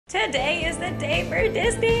Today is the day for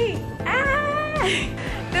Disney! Ah!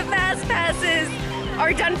 The fast passes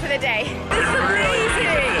are done for the day. This is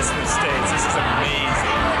amazing! This in the States, this is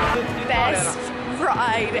amazing. Best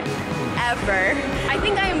ride ever. I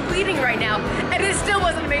think I am bleeding right now, and it still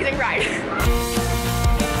was an amazing ride.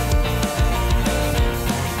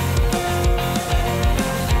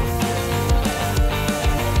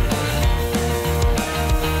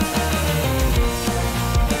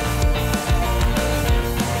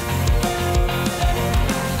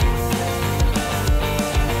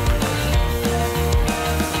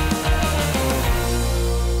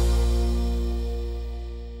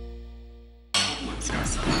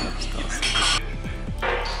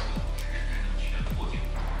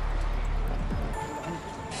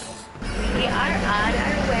 We are on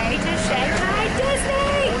our way to Shanghai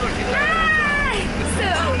Disney! Ah! So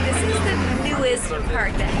this is the newest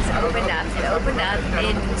park that has opened up. It opened up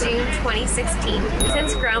in June 2016.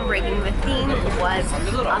 Since groundbreaking, the theme was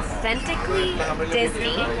Authentically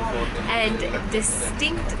Disney and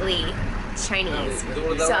distinctly Chinese.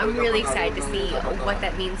 So I'm really excited to see what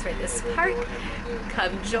that means for this park.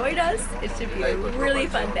 Come join us. It should be a really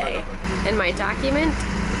fun day. And my document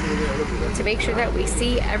to make sure that we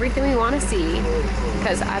see everything we want to see,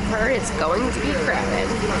 because I've heard it's going to be crowded.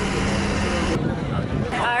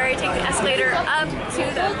 Alright, take the escalator up to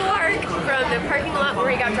the park from the parking lot where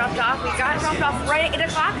we got dropped off. We got dropped off right at 8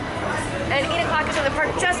 o'clock, and 8 o'clock is when the park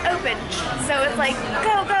just opened. So it's like,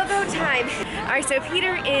 go, go, go time. Alright, so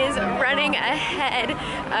Peter is running ahead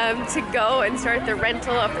to go and start the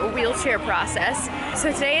rental of the wheelchair process.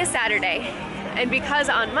 So today is Saturday, and because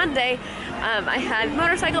on Monday, I had a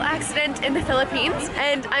motorcycle accident in the Philippines,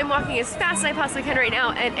 and I'm walking as fast as I possibly can right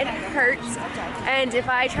now, and it hurts. And if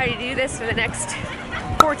I try to do this for the next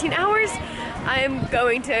 14 hours, I'm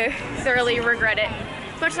going to thoroughly regret it.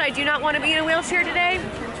 As much as I do not want to be in a wheelchair today,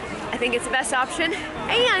 I think it's the best option.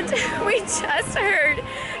 And we just heard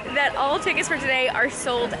that all tickets for today are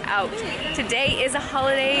sold out. Today is a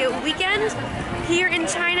holiday weekend here in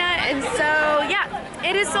China, and so yeah,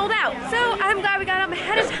 it is sold out. So I'm glad we got them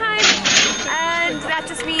ahead of time, and that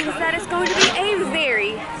just means that it's going to be a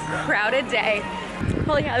very crowded day.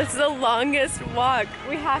 Holy cow, this is the longest walk.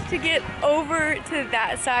 We have to get over to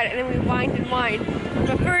that side, and then we wind and wind.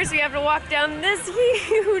 But first we have to walk down this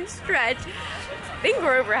huge stretch. I think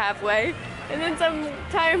we're over halfway. And then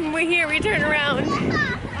sometime we turn around.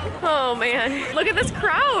 Oh man, look at this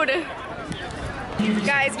crowd.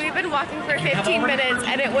 Guys, we've been walking for 15 minutes,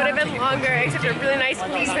 and it would have been longer except a really nice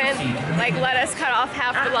policeman let us cut off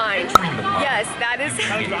half the line. Yes, that is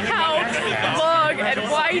how long and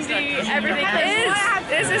windy everything is.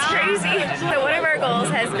 This is crazy. So one of our goals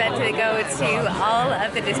has been to go to all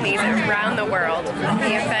of the Disneys around the world.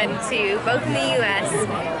 We have been to both in the US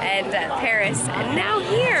and Paris, and now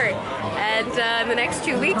here. And in the next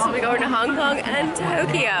 2 weeks, we'll be going to Hong Kong and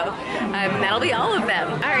Tokyo. That'll be all of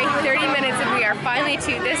them. All right, 30 minutes and we are finally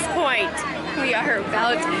to this point. We are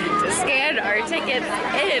about to scan our tickets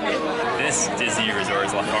in. This Disney resort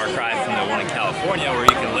is a far cry from the one in California, where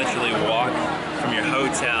you can literally walk from your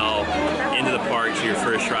hotel into the park to your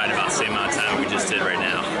first ride about the same amount of time we just did right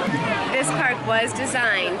now. This park was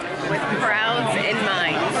designed with crowds in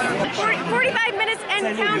mind. 45 minutes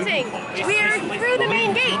and counting. We are through the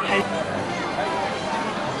main gate.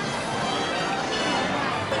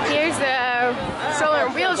 Here's the stroller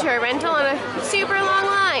and wheelchair rental on a super long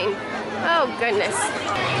line. Oh goodness.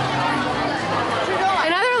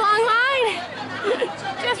 Another long line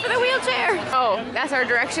just for the wheelchair. Oh, that's our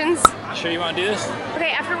directions. Sure you want to do this?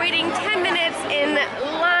 Okay, after waiting 10 minutes in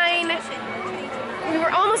line, we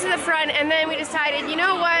were almost in the front, and then we decided, you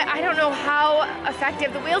know what, I don't know how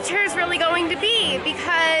effective the wheelchair is really going to be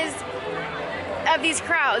because of these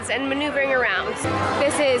crowds and maneuvering around.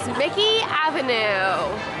 This is Mickey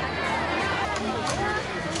Avenue.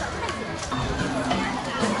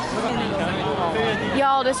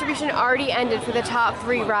 Y'all, distribution already ended for the top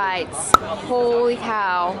 3 rides. Holy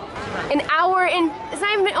cow. An hour and, it's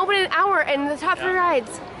not even been open an hour, and the top 3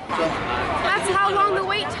 rides. That's how long the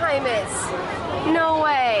wait time is. No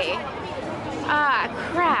way. Ah,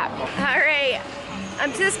 crap. All right,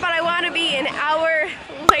 I'm to the spot I want to be an hour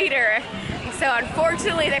later. So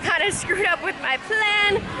unfortunately, that kind of screwed up with my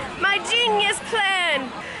plan, my genius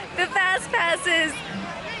plan. The fast passes,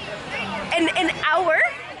 an hour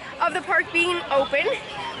of the park being open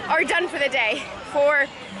are done for the day for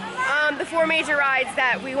the 4 major rides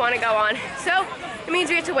that we want to go on. So it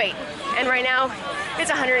means we have to wait. And right now,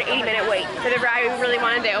 it's a 180-minute wait for the ride we really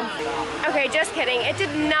want to do. Okay, just kidding. It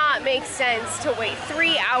did not make sense to wait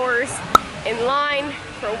 3 hours in line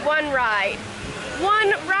for one ride.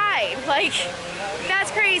 One ride, like, that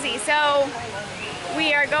that's crazy. So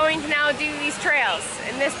we are going to now do these trails,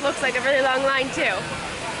 and this looks like a really long line too.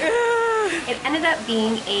 It ended up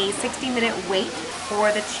being a 60-minute wait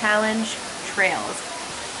for the challenge trails,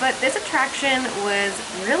 but this attraction was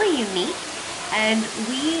really unique and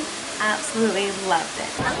we absolutely loved it.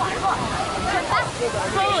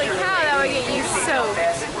 Holy cow, that would get you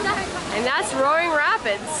soaked. And that's Roaring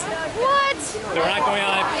Rapids. What? But we're not going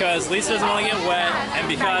on it because Lisa doesn't want to get wet, and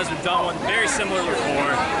because we've done one very similar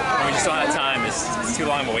before, and we just don't have time. It's too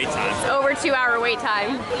long of a wait time. It's over 2 hour wait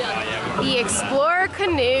time. The Explorer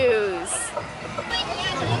Canoes.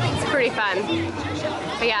 It's pretty fun.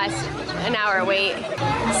 But yeah, it's an hour wait.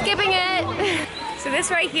 Skipping it. So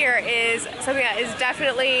this right here is something that is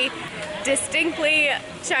definitely distinctly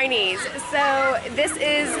Chinese. So this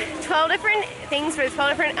is 12 different things for the 12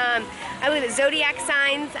 different, I believe it's zodiac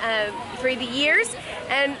signs for the years.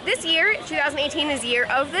 And this year, 2018, is the year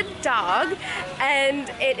of the dog, and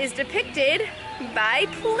it is depicted by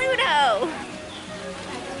Pluto.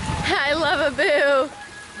 I love a boo.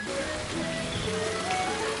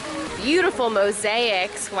 Beautiful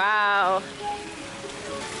mosaics, wow.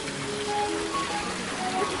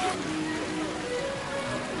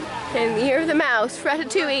 And the Year of the Mouse,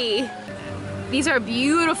 Ratatouille. These are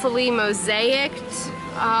beautifully mosaiced.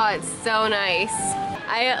 Oh, it's so nice.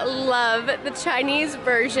 I love the Chinese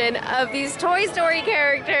version of these Toy Story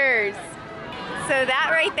characters. So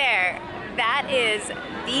that right there, that is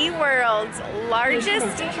the world's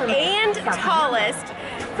largest and tallest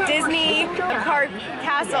Disney park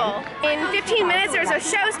castle. In 15 minutes, there's a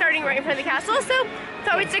show starting right in front of the castle, so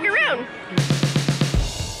thought we'd stick around.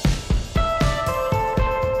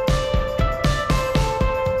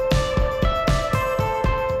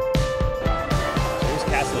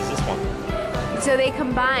 So they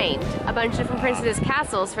combined a bunch of different princesses'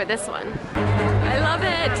 castles for this one. I love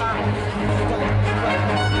it!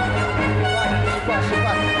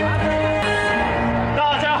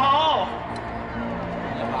 大家好，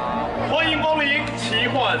欢迎光临奇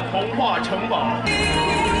幻童话城堡。美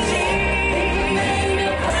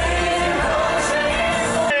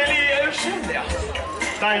丽而善良，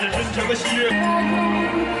带着真诚的喜悦。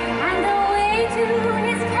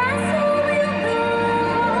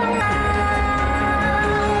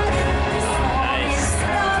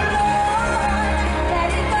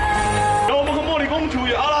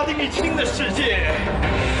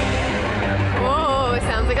 Whoa, it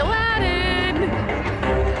sounds like Aladdin.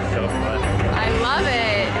 So fun. I love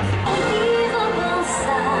it.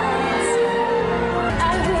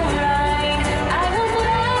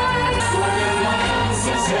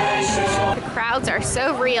 The crowds are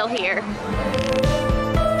so real here.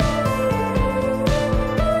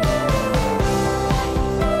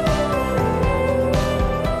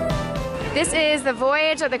 This is the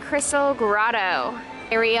Voyage of the Crystal Grotto.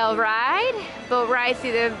 Aerial ride, boat ride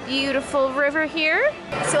through the beautiful river here.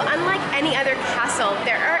 So unlike any other castle,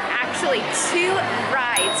 there are actually 2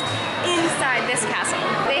 rides inside this castle.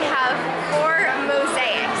 They have 4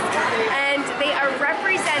 mosaics, and they are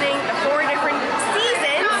representing the 4 different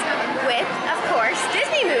seasons with, of course,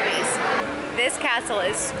 Disney movies. This castle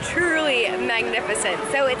is truly magnificent.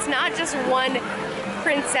 So it's not just one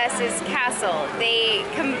princess's castle. They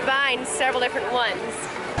combine several different ones.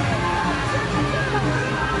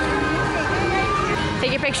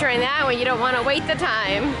 Take a picture in that when you don't want to wait the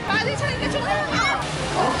time.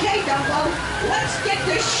 Okay, Dumbo, let's get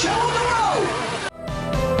this show on the road!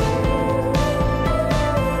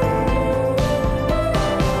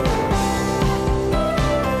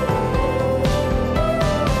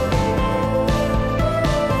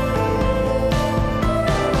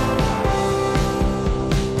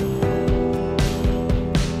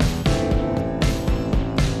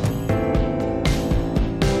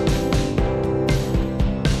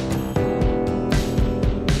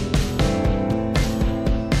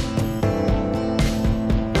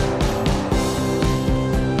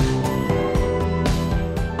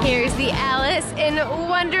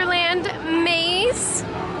 Wonderland maze,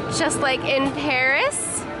 just like in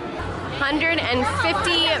Paris.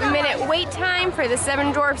 150-minute wait time for the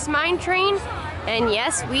Seven Dwarfs Mine Train, and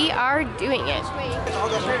yes, we are doing it.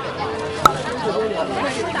 All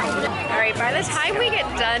right, by the time we get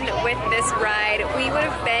done with this ride, we would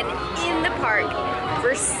have been in the park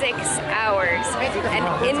for 6 hours, and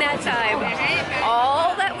in that time,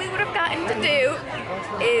 all that we would have gotten to do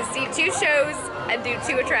is see 2 shows and do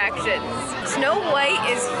 2 attractions. Snow White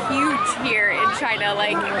is huge here in China,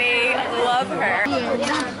 like they love her.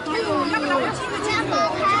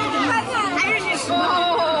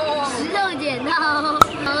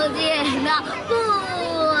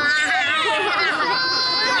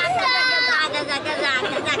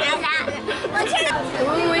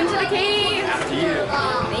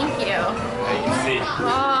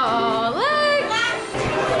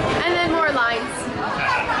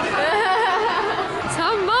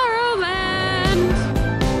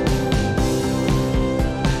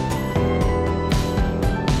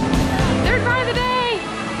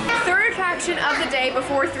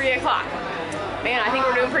 before 3 o'clock. Man, I think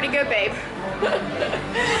we're doing pretty good, babe.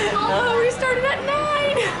 Oh, we started at 9.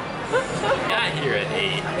 Got here at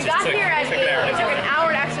 8. We got here at 8. It took an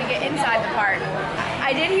hour to actually get inside the park.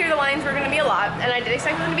 I did hear the lines were going to be a lot, and I did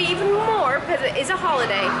expect them to be even more because it is a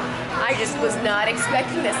holiday. I just was not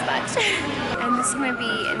expecting this much. And this is going to be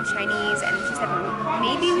in Chinese, and she said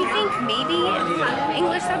maybe we think, maybe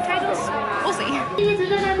English subtitles. We'll see. 你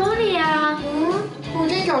在哪里呀？我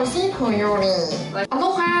在找新朋友呢。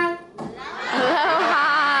Aloha。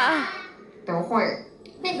 Aloha. 等会儿，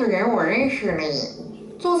那个人我认识呢，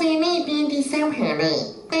坐在那边第3排的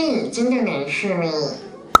戴眼镜的男士呢，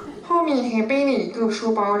后面还背了一个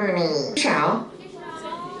书包的呢。少？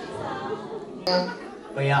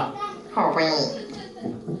不要。好呗。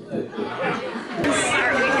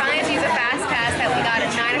 Alright, we finally have to use a fast pass that we got at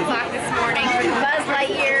 9 o'clock this morning for the Buzz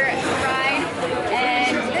Lightyear ride.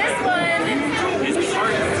 And this one is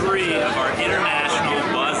part 3 of our international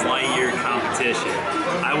Buzz Lightyear competition.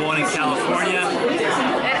 I won in California.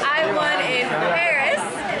 And I won in Paris.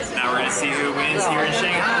 Now we're going to see who wins here in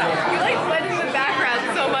Shanghai. You like blend in the background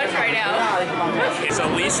so much right now. Okay, so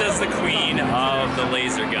Lisa's the queen of the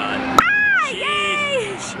laser gun.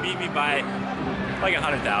 She beat me by like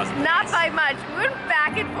 100,000. Not by much. We went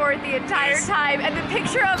back and forth the entire time, and the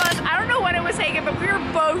picture of us, I don't know when it was taken, but we were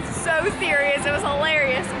both so serious. It was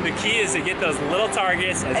hilarious. The key is to get those little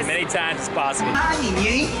targets as many times as possible.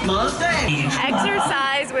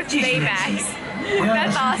 Exercise with Baymax.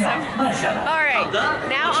 That's awesome. Alright,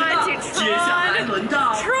 now on to Tron.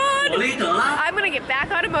 Tron! I'm gonna get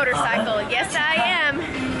back on a motorcycle. Yes, I am.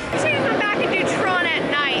 I'm just gonna come back and do Tron at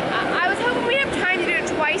night. I was hoping we'd have time to do it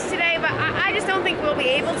twice today, but I just don't think we'll be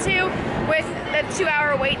able to with the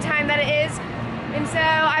 2-hour wait time that it is. And so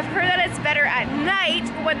I've heard that it's better at night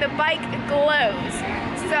when the bike glows.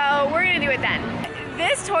 So we're gonna do it then.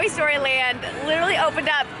 This Toy Story Land literally opened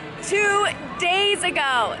up 2 days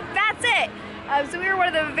ago. That's it. So we were one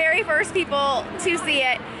of the very first people to see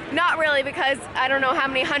it. Not really, because I don't know how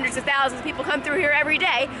many hundreds of thousands of people come through here every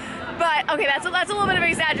day. But okay, that's a little bit of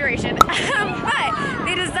exaggeration. But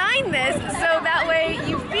they designed this so that way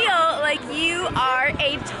you feel like you are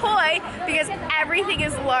a toy because everything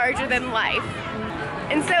is larger than life.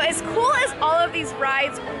 And so as cool as all of these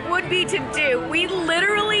rides would be to do, we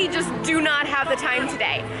literally just do not have the time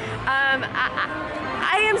today.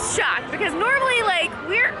 I am shocked because normally like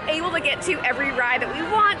we're able to get to every ride that we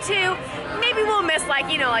want to. Maybe we'll miss like,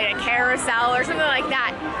 you know, like a carousel or something like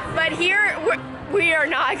that. But here we are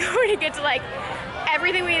not going to get to like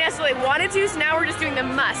everything we necessarily wanted to, so now we're just doing the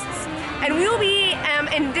musts. And we will be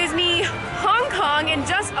in Disney Hong Kong in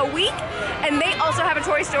just a week, and they also have a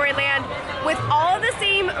Toy Story Land with all of the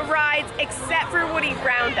same rides except for Woody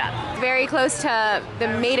Roundup. Very close to the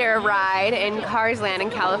Mater ride in Cars Land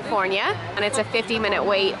in California, and it's a 50-minute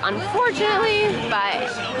wait, unfortunately, but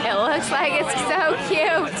it looks like it's so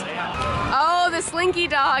cute. Oh, the Slinky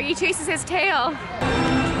dog, he chases his tail.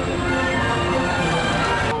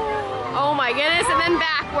 Oh my goodness, and then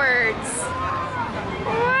backwards.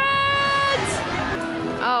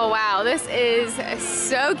 Oh wow, this is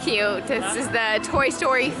so cute. This is the Toy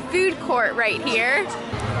Story food court right here.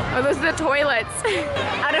 Oh, those are the toilets.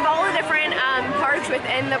 Out of all the different parks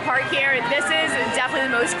within the park here, this is definitely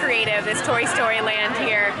the most creative, this Toy Story Land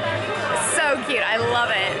here. So cute, I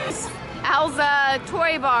love it. Alza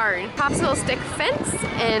Toy Barn, popsicle stick fence,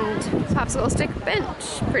 and popsicle stick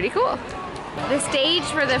bench. Pretty cool. The stage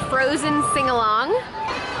for the Frozen sing-along.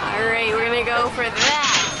 All right, we're gonna go for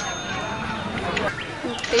that.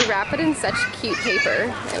 They wrap it in such cute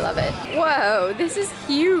paper. I love it. Whoa, this is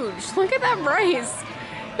huge. Look at that rice.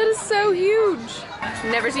 That is so huge.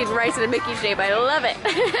 Never seen rice in a Mickey shape. I love it.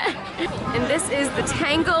 And this is the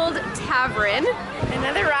Tangled Tavern.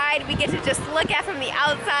 Another ride we get to just look at from the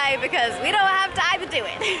outside because we don't have time to do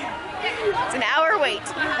it. It's an hour wait.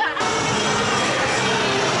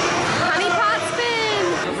 Honey Pot Spin.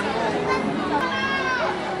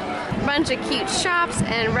 Bunch of cute shops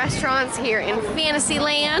and restaurants here in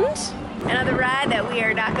Fantasyland. Another ride that we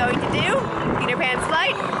are not going to do, Peter Pan's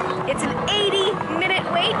Flight. It's an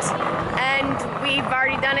 80-minute wait, and we've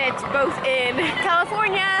already done it both in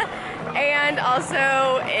California and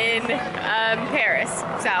also in Paris.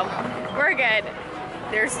 So we're good.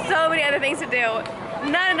 There's so many other things to do.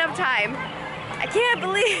 Not enough time. I can't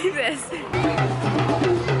believe this.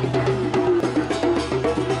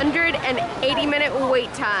 180-minute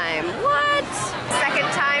wait time. What?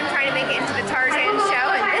 Second time trying to make it into the Tarzan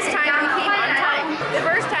show, and this time we came on time. The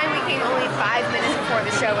first time we came only 5 minutes before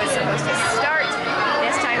the show was supposed to start.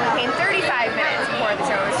 This time we came 35 minutes before the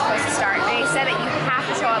show was supposed to start. They said that you have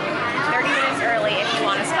to show up 30 minutes early if you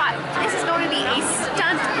want a spot. This is going to be a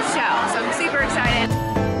stunt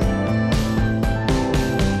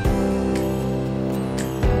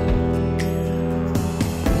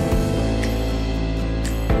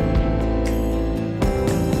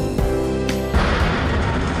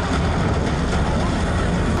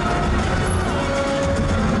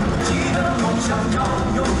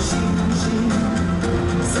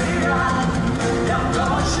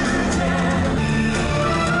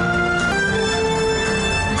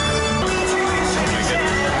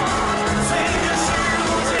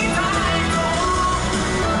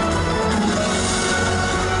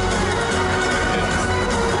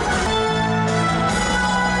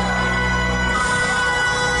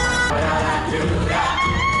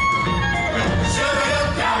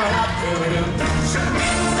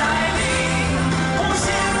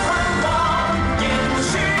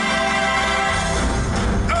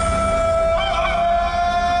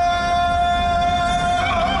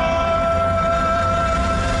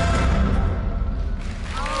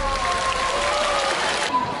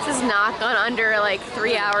like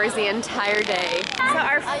 3 hours the entire day. So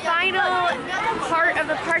our final part of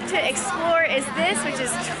the park to explore is this, which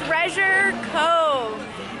is Treasure Cove.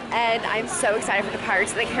 And I'm so excited for the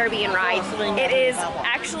Pirates of the Caribbean ride. It is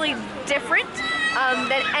actually different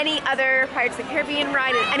than any other Pirates of the Caribbean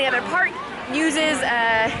ride in any other park. Uses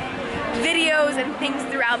videos and things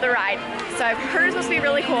throughout the ride. So I've heard it's supposed to be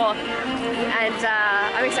really cool, and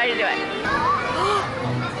I'm excited to do it.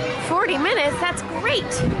 40 minutes, that's great.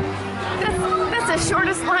 That's the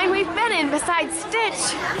shortest line we've been in besides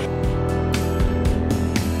Stitch.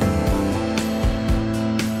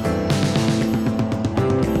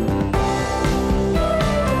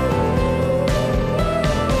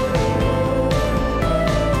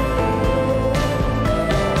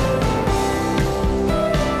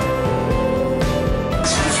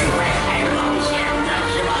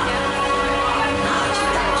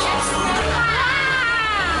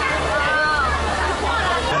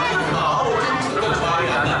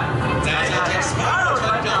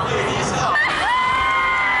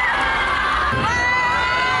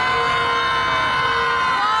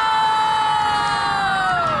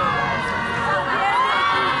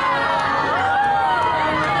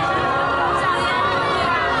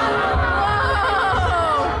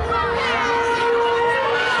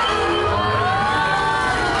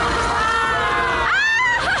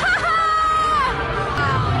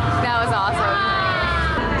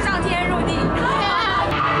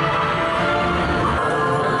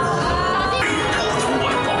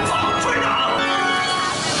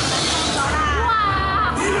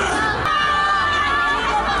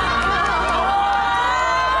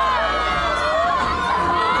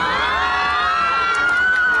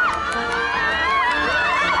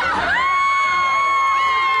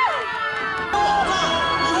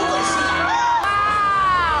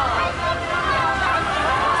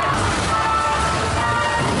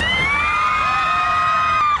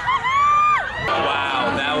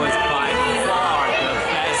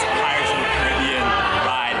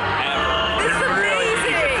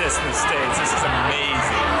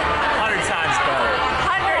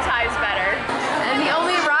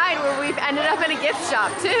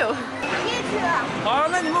 Shop too.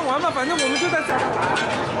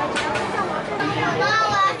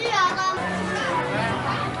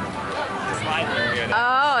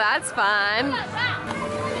 Oh, that's fun.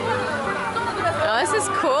 Oh, this is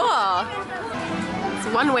cool. It's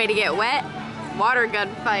one way to get wet. Water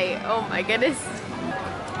gun fight. Oh my goodness.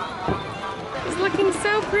 It's looking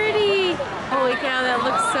so pretty. Holy cow, that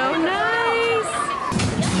looks so nice.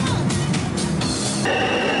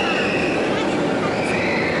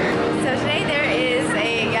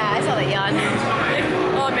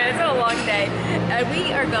 Oh man, it's been a long day.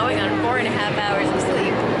 We are going on 4.5 hours of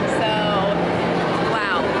sleep. So,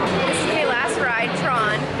 wow. This is the last ride,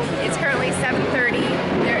 Tron. It's currently 7:30.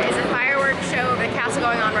 There is a fireworks show over the castle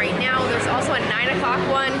going on right now. There's also a 9 o'clock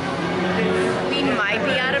one. We might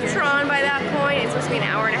be out of Tron by that point. It's supposed to be an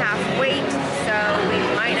 1.5 hour wait, so we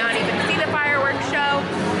might not even see the fireworks show,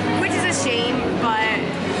 which is a shame, but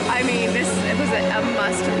I mean, this was a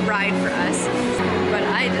must ride for us. But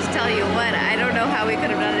I just tell you what, I don't know how we could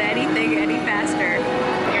have done anything any faster.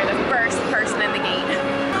 You're the first person in the gate.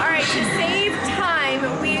 All right, to save time,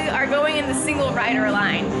 we are going in the single rider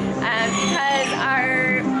line because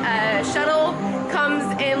our shuttle comes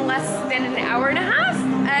in less than an 1.5 hours,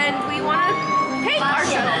 and we want to take our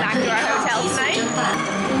shuttle back to our hotel tonight.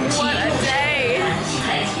 What a day.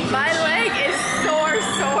 My leg is sore,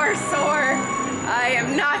 sore, sore. I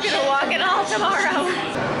am not gonna walk at all tomorrow.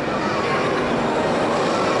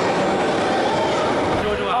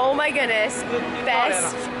 Oh my goodness,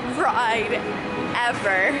 best ride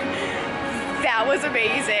ever. That was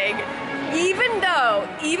amazing. Even though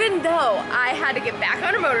I had to get back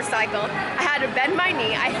on a motorcycle, I had to bend my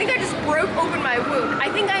knee, I think I just broke open my wound. I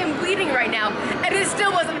think I am bleeding right now, and it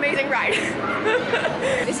still was an amazing ride.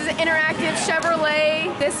 This is an interactive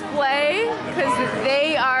Chevrolet display, because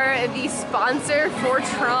they are the sponsor for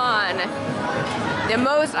Tron. The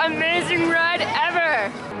most amazing ride ever.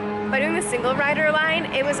 By doing the single rider line,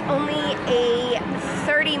 it was only a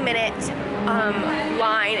 30-minute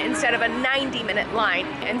line instead of a 90-minute line.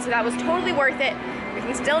 And so that was totally worth it. We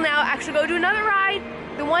can still now actually go do another ride,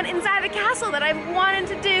 the one inside the castle that I've wanted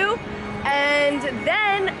to do. And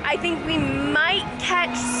then I think we might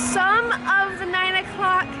catch some of the 9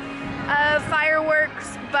 o'clock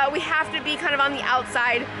fireworks, but we have to be kind of on the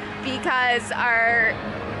outside because our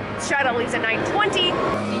shuttle leaves at 9:20.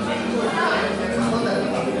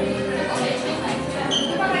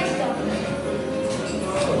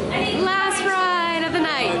 Last ride of the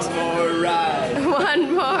night. One more ride.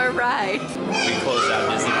 One more ride. We closed out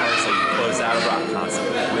Disney Park, so you closed out of Rock Con.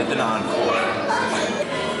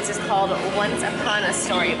 called Once Upon a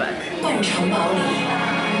Storybook. 万城堡里，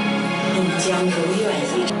你将如愿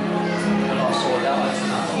以偿。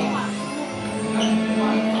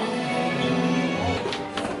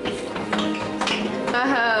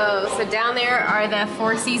 Oh, so down there are the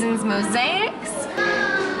Four Seasons mosaics.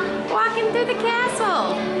 Walking through the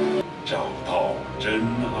castle. 找到真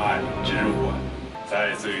爱之吻，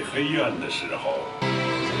在最黑暗的时候。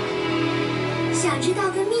想知道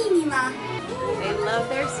个秘密吗？ They love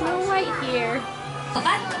their Snow White here. Wow,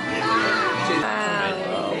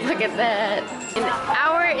 look at that. An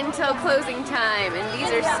hour until closing time, and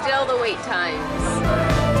these are still the wait times.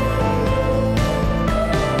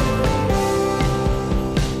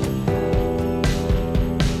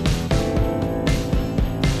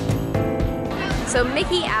 So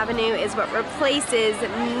Mickey Avenue is what replaces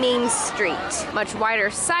Main Street. Much wider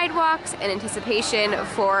sidewalks in anticipation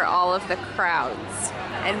for all of the crowds.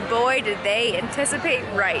 And boy, did they anticipate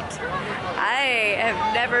right. I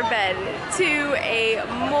have never been to a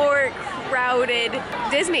more crowded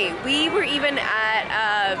Disney. We were even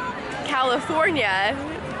at California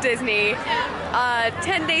Disney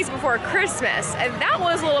 10 days before Christmas, and that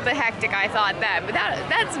was a little bit hectic, I thought that, but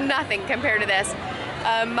that's nothing compared to this.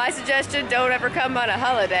 My suggestion, don't ever come on a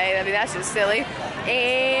holiday. I mean, that's just silly.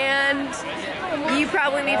 And you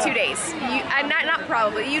probably need 2 days. Not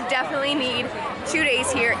probably, you definitely need 2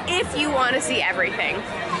 days here if you want to see everything.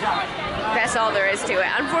 That's all there is to it.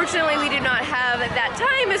 Unfortunately, we do not have that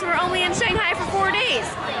time as we're only in Shanghai for 4 days.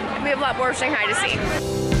 And we have a lot more of Shanghai to see.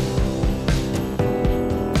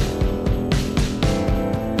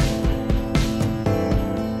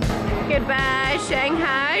 Goodbye,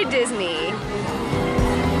 Shanghai Disney.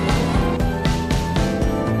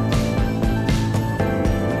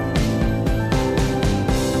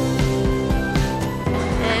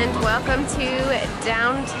 Welcome to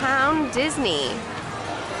downtown Disney,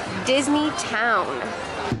 Disney Town.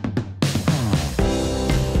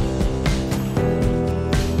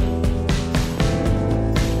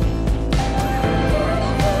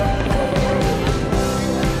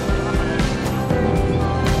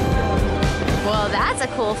 Well, that's a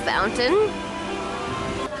cool fountain.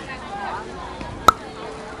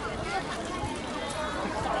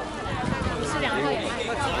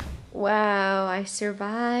 Wow, I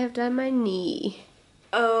survived on my knee.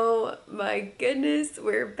 Oh my goodness,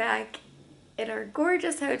 we're back in our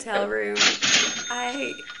gorgeous hotel room.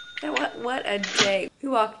 What a day. We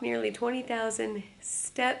walked nearly 20,000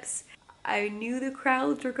 steps. I knew the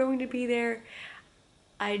crowds were going to be there.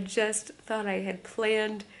 I just thought I had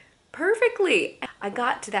planned perfectly. I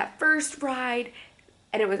got to that first ride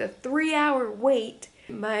and it was a 3-hour wait.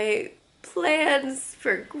 My plans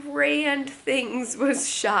for grand things was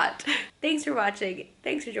shot. Thanks for watching.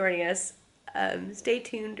 Thanks for joining us. Stay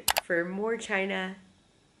tuned for more Chinese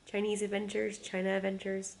adventures, China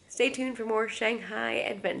adventures. Stay tuned for more Shanghai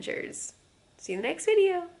adventures. See you in the next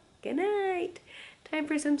video. Good night. Time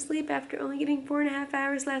for some sleep after only getting 4.5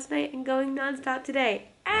 hours last night and going non-stop today.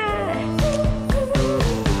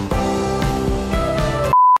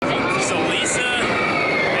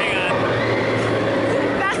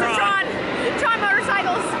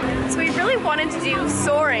 Wanted to do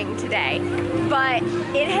soaring today, but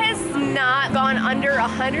it has not gone under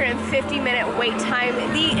 150-minute wait time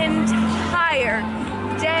the entire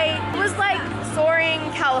day. It was like soaring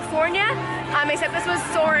California, except this was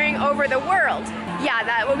soaring over the world. Yeah,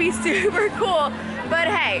 that would be super cool, but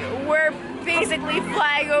hey, we're basically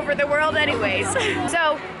flying over the world anyways.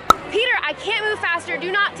 So, Peter, I can't move faster.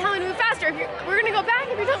 Do not tell me to move faster. We're gonna go back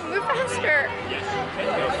if you don't move faster. Yes, you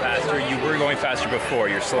can go faster. You were going faster before.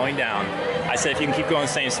 You're slowing down. I said if you can keep going the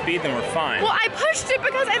same speed, then we're fine. Well, I pushed it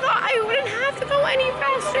because I thought I wouldn't have to go any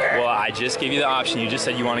faster. Well, I just gave you the option. You just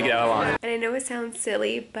said you want to get out of line. And I know it sounds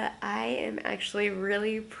silly, but I am actually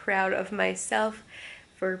really proud of myself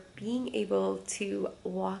for being able to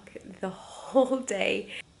walk the whole day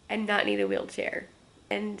and not need a wheelchair.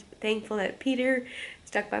 And thankful that Peter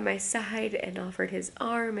stuck by my side and offered his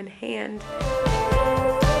arm and hand.